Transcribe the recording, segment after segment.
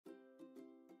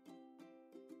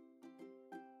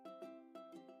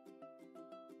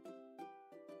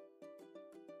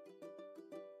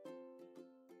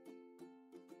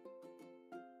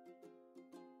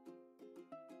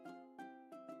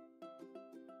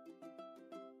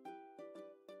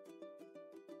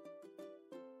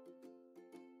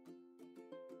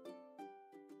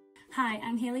Hi,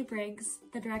 I'm Haley Briggs,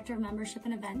 the Director of Membership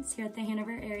and Events here at the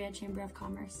Hanover Area Chamber of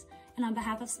Commerce. And on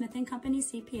behalf of Smith & Company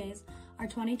CPAs, our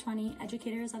 2020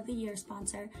 Educators of the Year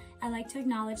sponsor, I'd like to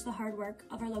acknowledge the hard work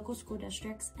of our local school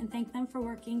districts and thank them for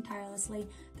working tirelessly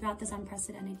throughout this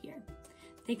unprecedented year.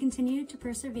 They continue to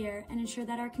persevere and ensure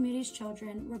that our community's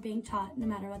children were being taught no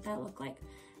matter what that looked like.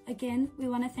 Again, we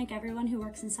want to thank everyone who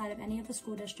works inside of any of the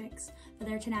school districts for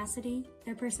their tenacity,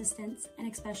 their persistence, and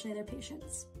especially their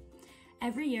patience.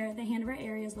 Every year, the Hanover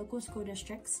area's local school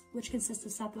districts, which consist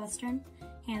of Southwestern,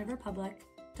 Hanover Public,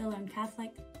 Delone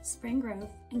Catholic, Spring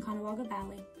Grove, and Conewago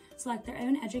Valley, select their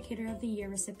own Educator of the Year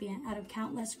recipient out of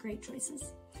countless great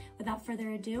choices. Without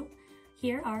further ado,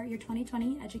 here are your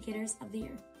 2020 Educators of the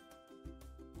Year.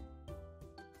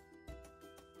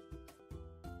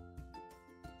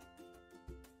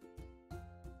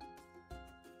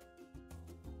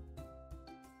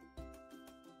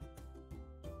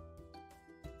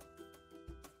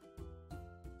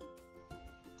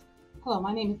 Hello,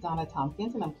 my name is Donna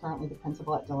Tompkins, and I'm currently the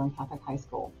principal at Delone Catholic High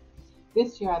School.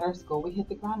 This year at our school, we hit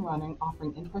the ground running,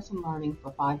 offering in-person learning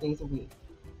for 5 days a week.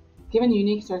 Given the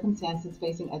unique circumstances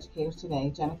facing educators today,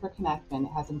 Jennifer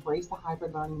Knechtman has embraced the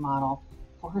hybrid learning model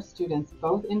for her students,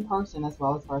 both in person as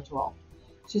well as virtual.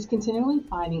 She's continually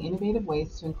finding innovative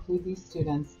ways to include these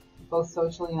students, both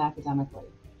socially and academically.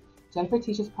 Jennifer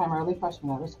teaches primarily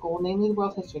freshmen at her school, namely the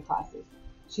world history classes.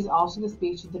 She's also the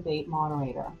speech and debate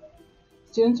moderator.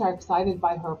 Students are excited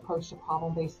by her approach to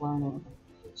problem-based learning.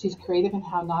 She's creative in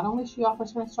how not only she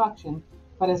offers her instruction,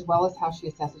 but as well as how she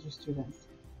assesses her students.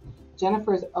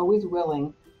 Jennifer is always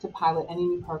willing to pilot any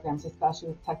new programs, especially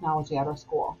with technology at our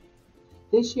school.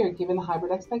 This year, given the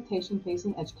hybrid expectation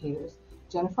facing educators,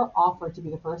 Jennifer offered to be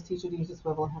the first teacher to use a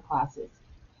swivel in her classes.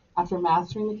 After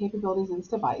mastering the capabilities of this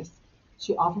device,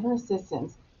 she offered her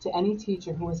assistance to any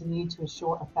teacher who was in need to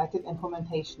ensure effective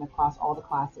implementation across all the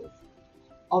classes.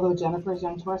 Although Jennifer is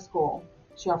young to our school,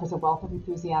 she offers a wealth of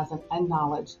enthusiasm and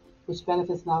knowledge, which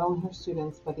benefits not only her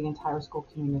students, but the entire school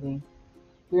community.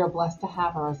 We are blessed to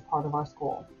have her as part of our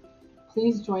school.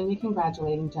 Please join me in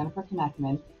congratulating Jennifer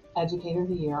Knechtman, Educator of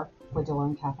the Year for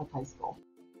Delone Catholic High School.